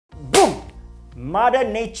Mother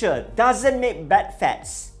Nature doesn't make bad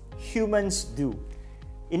fats, humans do.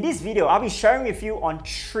 In this video, I'll be sharing with you on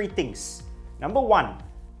 3 things. Number 1,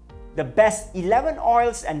 the best 11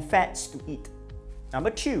 oils and fats to eat. Number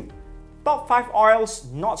 2, top 5 oils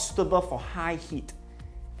not suitable for high heat.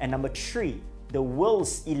 And number 3, the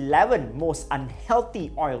world's 11 most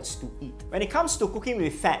unhealthy oils to eat. When it comes to cooking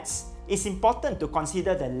with fats, it's important to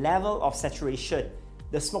consider the level of saturation,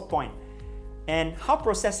 the smoke point, and how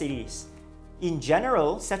processed it is. In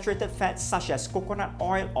general, saturated fats such as coconut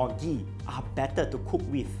oil or ghee are better to cook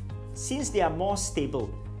with, since they are more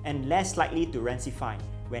stable and less likely to rancify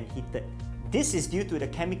when heated. This is due to the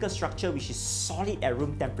chemical structure which is solid at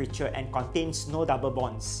room temperature and contains no double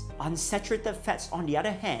bonds. Unsaturated fats, on the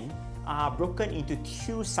other hand, are broken into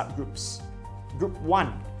 2 subgroups. Group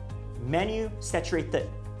 1, monounsaturated,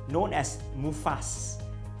 known as MUFAs,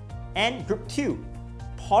 and Group 2,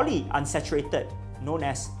 polyunsaturated, known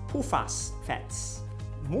as PUFAs fats.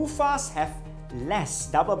 MUFAs have less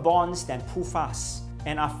double bonds than PUFAs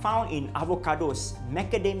and are found in avocados,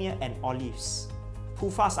 macadamia, and olives.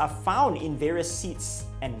 PUFAs are found in various seeds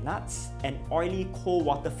and nuts and oily cold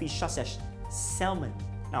water fish such as salmon.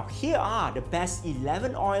 Now here are the best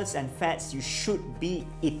 11 oils and fats you should be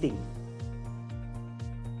eating.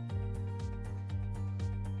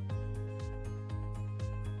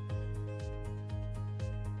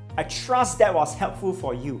 I trust that was helpful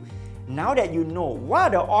for you. Now that you know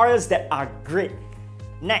what are the oils that are great,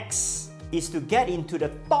 next is to get into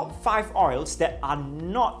the top 5 oils that are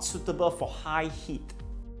not suitable for high heat.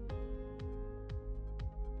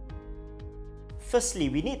 Firstly,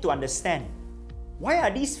 we need to understand, why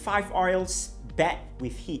are these 5 oils bad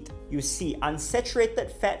with heat? You see,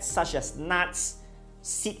 unsaturated fats such as nuts,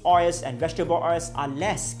 seed oils, and vegetable oils are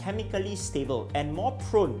less chemically stable and more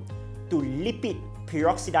prone to lipid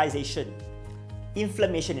peroxidization,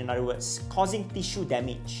 inflammation in other words, causing tissue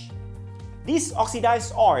damage. These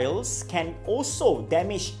oxidized oils can also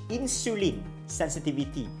damage insulin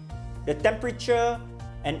sensitivity. The temperature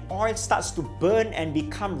an oil starts to burn and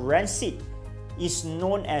become rancid is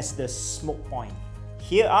known as the smoke point.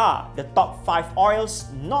 Here are the top 5 oils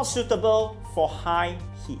not suitable for high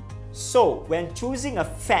heat. So, when choosing a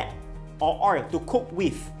fat or oil to cook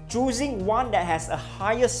with, choosing one that has a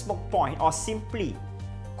higher smoke point or simply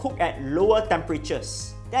cook at lower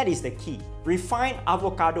temperatures. That is the key. Refined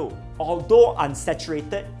avocado, although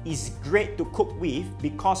unsaturated, is great to cook with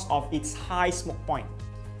because of its high smoke point.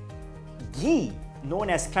 Ghee, known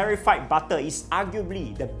as clarified butter, is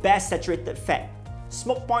arguably the best saturated fat,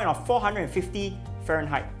 smoke point of 450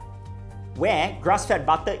 Fahrenheit, where grass-fed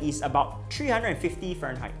butter is about 350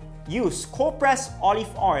 Fahrenheit. Use cold-pressed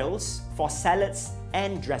olive oils for salads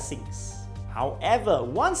and dressings. However,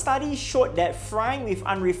 one study showed that frying with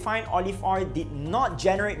unrefined olive oil did not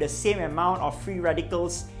generate the same amount of free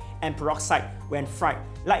radicals and peroxide when fried,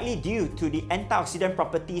 likely due to the antioxidant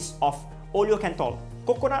properties of oleocanthal.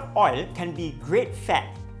 Coconut oil can be great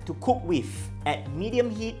fat to cook with at medium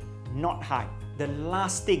heat, not high. The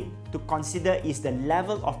last thing to consider is the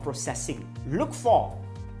level of processing. Look for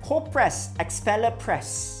cold-pressed expeller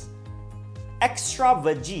press, extra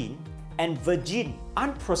virgin, and virgin.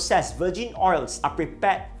 Unprocessed virgin oils are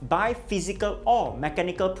prepared by physical or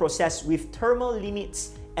mechanical process with thermal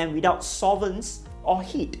limits and without solvents or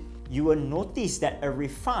heat. You will notice that a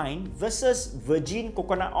refined versus virgin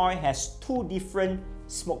coconut oil has 2 different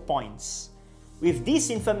smoke points. With this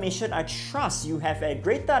information, I trust you have a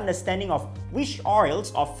greater understanding of which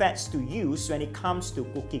oils or fats to use when it comes to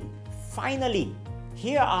cooking. Finally,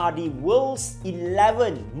 here are the world's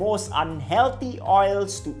 11 most unhealthy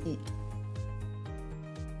oils to eat.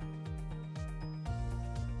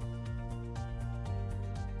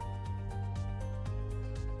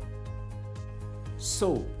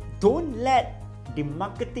 So, don't let the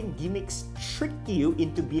marketing gimmicks trick you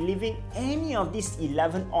into believing any of these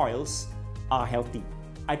 11 oils are healthy.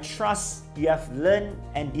 I trust you have learned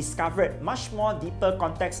and discovered much more deeper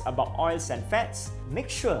context about oils and fats. Make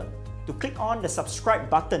sure to click on the subscribe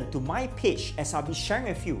button to my page, as I'll be sharing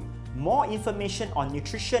with you more information on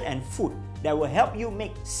nutrition and food that will help you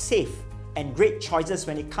make safe and great choices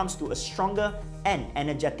when it comes to a stronger and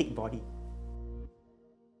energetic body.